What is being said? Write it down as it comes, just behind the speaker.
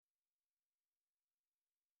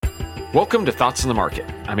Welcome to Thoughts on the Market.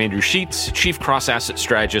 I'm Andrew Sheets, Chief Cross-Asset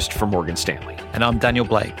Strategist for Morgan Stanley. And I'm Daniel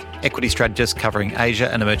Blake, Equity Strategist covering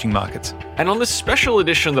Asia and emerging markets. And on this special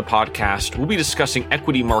edition of the podcast, we'll be discussing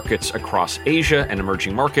equity markets across Asia and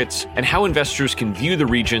emerging markets and how investors can view the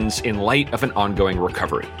regions in light of an ongoing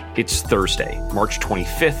recovery. It's Thursday, March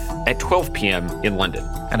 25th at 12 p.m. in London.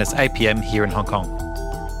 And it's 8 p.m. here in Hong Kong.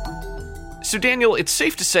 So Daniel, it's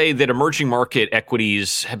safe to say that emerging market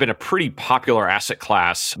equities have been a pretty popular asset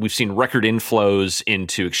class. We've seen record inflows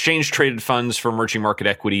into exchange-traded funds for emerging market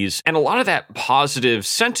equities. And a lot of that positive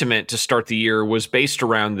sentiment to start the year was based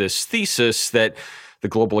around this thesis that the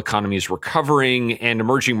global economy is recovering and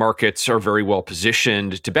emerging markets are very well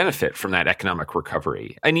positioned to benefit from that economic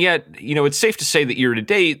recovery. And yet, it's safe to say that year to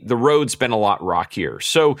date, the road's been a lot rockier.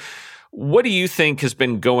 So what do you think has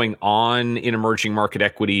been going on in emerging market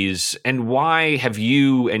equities, and why have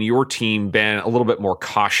you and your team been a little bit more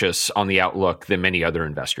cautious on the outlook than many other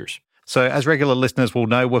investors? So as regular listeners will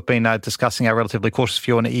know, we've been discussing our relatively cautious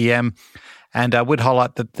view on EM, and I would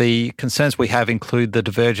highlight that the concerns we have include the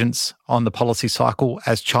divergence on the policy cycle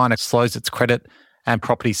as China slows its credit and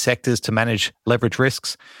property sectors to manage leverage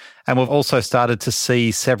risks. And we've also started to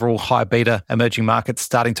see several high beta emerging markets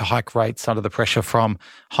starting to hike rates under the pressure from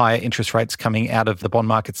higher interest rates coming out of the bond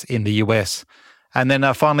markets in the US. And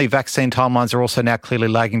then finally, vaccine timelines are also now clearly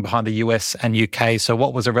lagging behind the US and UK. So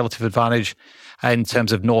what was a relative advantage in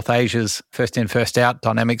terms of North Asia's first in, first out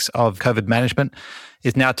dynamics of COVID management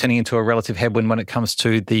is now turning into a relative headwind when it comes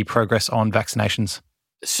to the progress on vaccinations.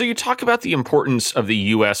 So you talk about the importance of the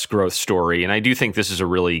U.S. growth story, and I do think this is a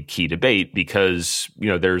really key debate because,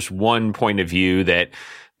 there's one point of view that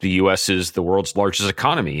the U.S. is the world's largest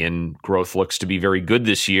economy and growth looks to be very good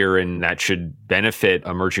this year and that should benefit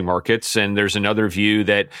emerging markets. And there's another view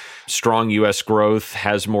that strong U.S. growth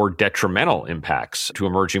has more detrimental impacts to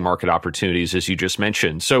emerging market opportunities, as you just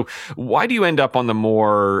mentioned. So why do you end up on the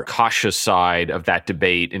more cautious side of that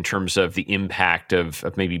debate in terms of the impact of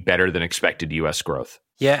maybe better than expected U.S. growth?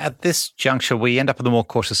 Yeah, at this juncture, we end up on the more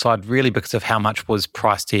cautious side really because of how much was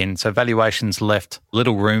priced in. So valuations left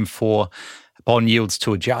little room for bond yields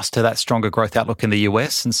to adjust to that stronger growth outlook in the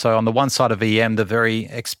US. And so on the one side of EM, the very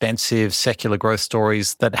expensive secular growth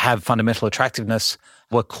stories that have fundamental attractiveness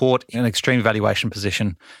were caught in an extreme valuation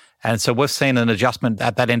position. And so we've seen an adjustment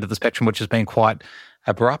at that end of the spectrum, which has been quite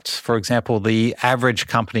abrupt. For example, the average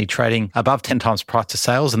company trading above 10 times price to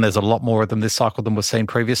sales, and there's a lot more of them this cycle than we've seen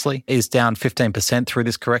previously, is down 15% through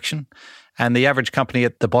this correction. And the average company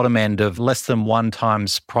at the bottom end of less than 1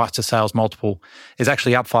 times price to sales multiple is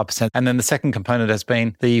actually up 5%. And then the second component has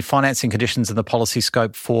been the financing conditions and the policy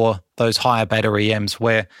scope for those higher beta EMs,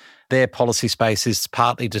 where their policy space is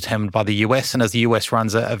partly determined by the US. And as the US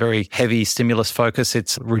runs a very heavy stimulus focus,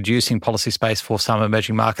 it's reducing policy space for some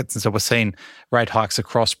emerging markets. And so we're seeing rate hikes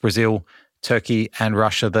across Brazil, Turkey, and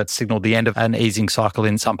Russia that signal the end of an easing cycle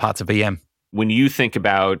in some parts of EM. When you think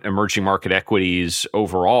about emerging market equities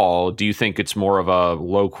overall, do you think it's more of a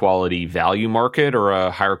low quality value market or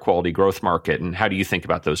a higher quality growth market? And how do you think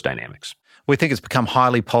about those dynamics? We think it's become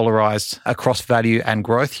highly polarized across value and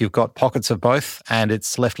growth. You've got pockets of both, and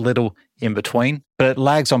it's left little in between, but it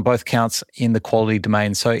lags on both counts in the quality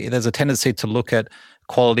domain. So there's a tendency to look at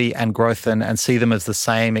quality and growth and see them as the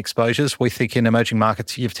same exposures. We think in emerging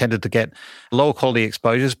markets, you've tended to get lower quality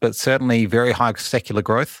exposures, but certainly very high secular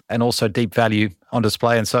growth and also deep value on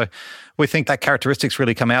display. And so we think that characteristics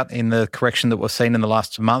really come out in the correction that we've seen in the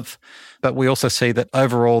last month. But we also see that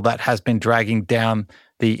overall that has been dragging down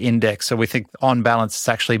the index. So we think on balance, it's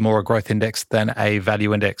actually more a growth index than a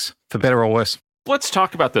value index, for better or worse. Let's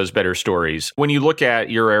talk about those better stories. When you look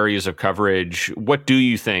at your areas of coverage, what do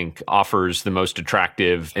you think offers the most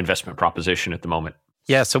attractive investment proposition at the moment?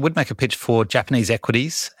 Yeah, so we'd make a pitch for Japanese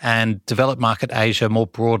equities and developed market Asia more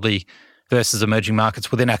broadly versus emerging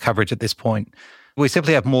markets within our coverage at this point. We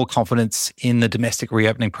simply have more confidence in the domestic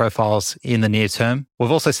reopening profiles in the near term.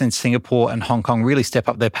 We've also seen Singapore and Hong Kong really step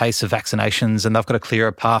up their pace of vaccinations, and they've got a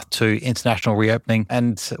clearer path to international reopening.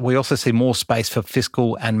 And we also see more space for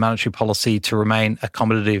fiscal and monetary policy to remain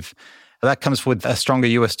accommodative. That comes with a stronger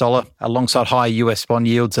US dollar alongside high US bond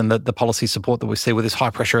yields and the policy support that we see with this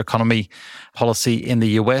high pressure economy policy in the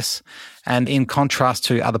US. And in contrast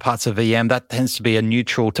to other parts of EM, that tends to be a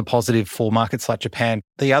neutral to positive for markets like Japan.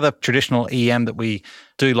 The other traditional EM that we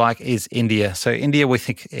do like is India. So India, we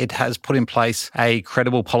think it has put in place a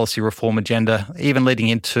credible policy reform agenda, even leading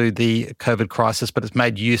into the COVID crisis, but it's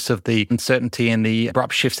made use of the uncertainty and the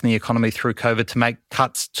abrupt shifts in the economy through COVID to make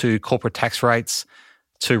cuts to corporate tax rates,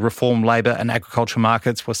 to reform labour and agriculture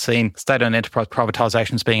markets. We're seeing state-owned enterprise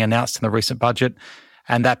privatisations being announced in the recent budget,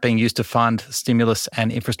 and that being used to fund stimulus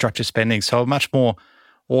and infrastructure spending. So a much more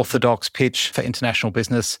orthodox pitch for international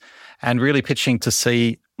business and really pitching to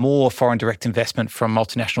see more foreign direct investment from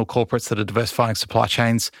multinational corporates that are diversifying supply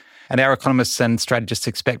chains. And our economists and strategists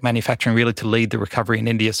expect manufacturing really to lead the recovery in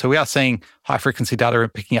India. So we are seeing high-frequency data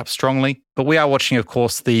picking up strongly. But we are watching, of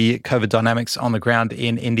course, the COVID dynamics on the ground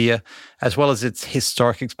in India, as well as its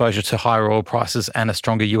historic exposure to higher oil prices and a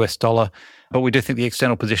stronger US dollar. But we do think the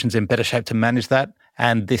external position's in better shape to manage that.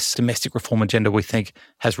 And this domestic reform agenda, we think,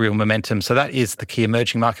 has real momentum. So that is the key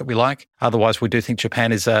emerging market we like. Otherwise, we do think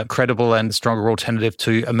Japan is a credible and stronger alternative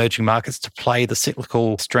to emerging markets to play the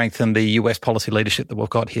cyclical strength and the US policy leadership that we've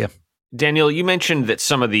got here. Daniel, you mentioned that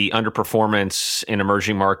some of the underperformance in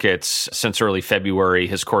emerging markets since early February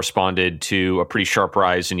has corresponded to a pretty sharp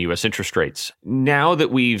rise in U.S. interest rates. Now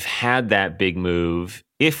that we've had that big move,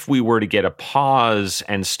 if we were to get a pause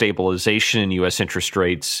and stabilization in U.S. interest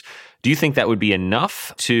rates, do you think that would be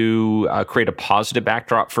enough to create a positive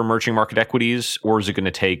backdrop for emerging market equities, or is it going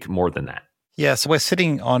to take more than that? Yeah, so we're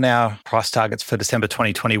sitting on our price targets for December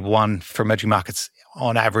 2021 for emerging markets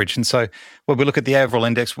on average. And so when we look at the overall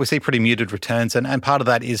index, we see pretty muted returns. And part of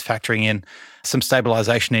that is factoring in some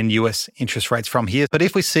stabilization in US interest rates from here. But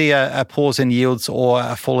if we see a pause in yields or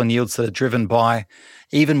a fall in yields that are driven by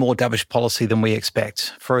even more dovish policy than we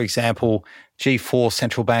expect, for example, G4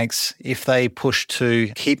 central banks, if they push to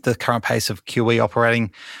keep the current pace of QE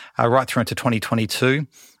operating right through into 2022,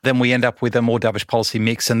 then we end up with a more dovish policy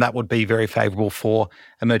mix, and that would be very favourable for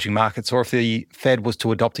emerging markets. Or if the Fed was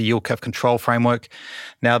to adopt a yield curve control framework.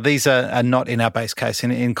 Now, these are not in our base case.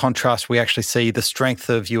 In contrast, we actually see the strength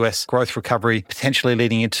of US growth recovery potentially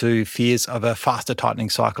leading into fears of a faster tightening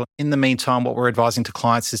cycle. In the meantime, what we're advising to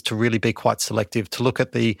clients is to really be quite selective, to look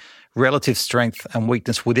at the relative strength and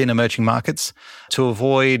weakness within emerging markets, to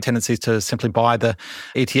avoid tendencies to simply buy the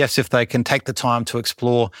ETFs if they can take the time to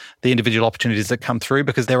explore the individual opportunities that come through,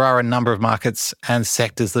 because there are a number of markets and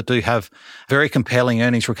sectors that do have very compelling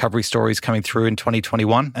earnings recovery stories coming through in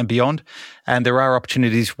 2021 and beyond. And there are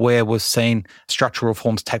opportunities where we've seen structural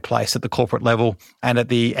reforms take place at the corporate level and at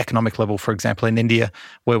the economic level, for example, in India,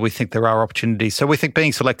 where we think there are opportunities. So we think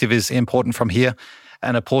being selective is important from here.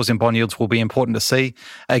 And a pause in bond yields will be important to see.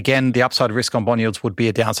 Again, the upside risk on bond yields would be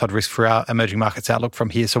a downside risk for our emerging markets outlook from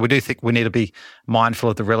here. So we do think we need to be mindful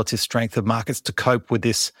of the relative strength of markets to cope with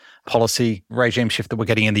this policy regime shift that we're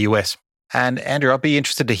getting in the US. And Andrew, I'd be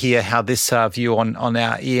interested to hear how this view on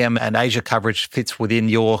our EM and Asia coverage fits within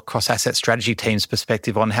your cross-asset strategy team's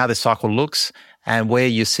perspective on how this cycle looks and where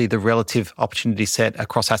you see the relative opportunity set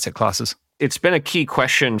across asset classes. It's been a key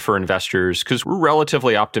question for investors because we're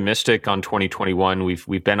relatively optimistic on 2021.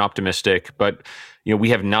 We've been optimistic, but we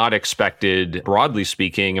have not expected, broadly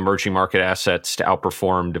speaking, emerging market assets to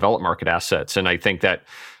outperform developed market assets. And I think that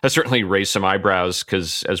has certainly raised some eyebrows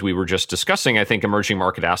because, as we were just discussing, I think emerging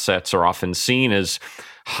market assets are often seen as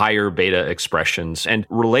higher beta expressions. And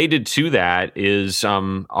related to that is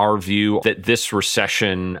our view that this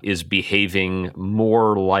recession is behaving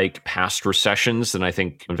more like past recessions than I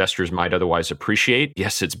think investors might otherwise appreciate.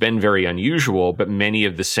 Yes, it's been very unusual, but many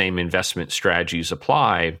of the same investment strategies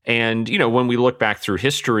apply. And, when we look back through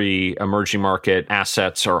history, emerging market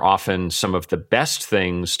assets are often some of the best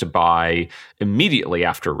things to buy immediately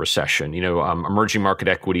after a recession. Emerging market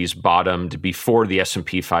equities bottomed before the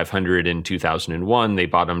S&P 500 in 2001. They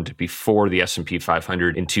bottomed before the S&P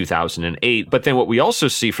 500 in 2008. But then what we also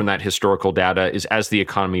see from that historical data is as the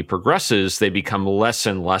economy progresses, they become less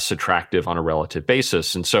and less attractive on a relative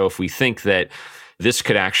basis. And so if we think that this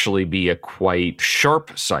could actually be a quite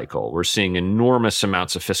sharp cycle, we're seeing enormous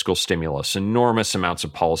amounts of fiscal stimulus, enormous amounts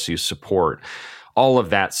of policy support. All of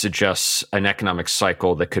that suggests an economic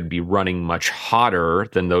cycle that could be running much hotter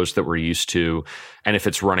than those that we're used to. And if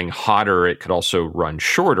it's running hotter, it could also run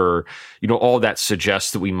shorter. All that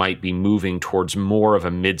suggests that we might be moving towards more of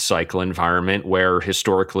a mid-cycle environment where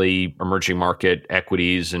historically emerging market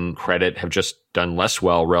equities and credit have just done less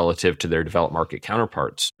well relative to their developed market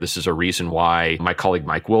counterparts. This is a reason why my colleague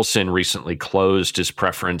Mike Wilson recently closed his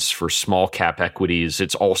preference for small cap equities.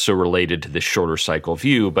 It's also related to this shorter cycle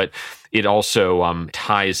view, but it also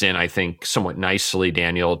ties in, I think, somewhat nicely,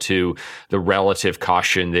 Daniel, to the relative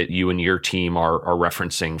caution that you and your team are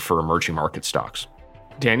referencing for emerging market stocks.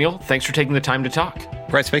 Daniel, thanks for taking the time to talk.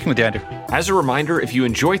 Great speaking with you, Andrew. As a reminder, if you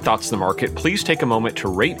enjoy Thoughts in the Market, please take a moment to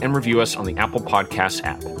rate and review us on the Apple Podcasts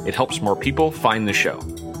app. It helps more people find the show.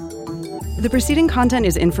 The preceding content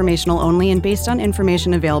is informational only and based on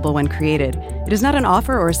information available when created. It is not an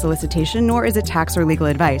offer or a solicitation, nor is it tax or legal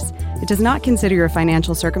advice. It does not consider your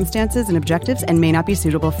financial circumstances and objectives and may not be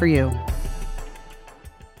suitable for you.